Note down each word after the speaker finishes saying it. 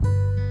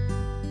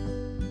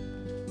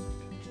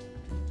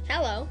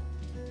Hello,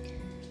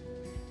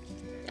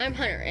 I'm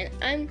Hunter, and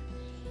I'm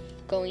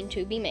going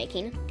to be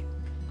making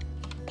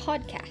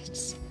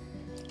podcasts.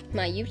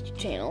 My YouTube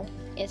channel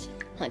is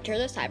Hunter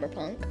the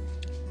Cyberpunk,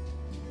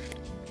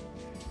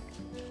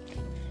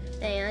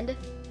 and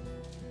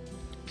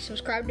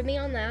subscribe to me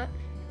on that.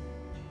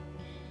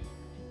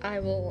 I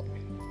will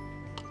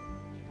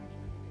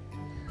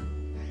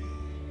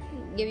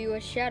give you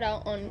a shout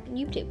out on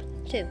YouTube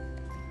too.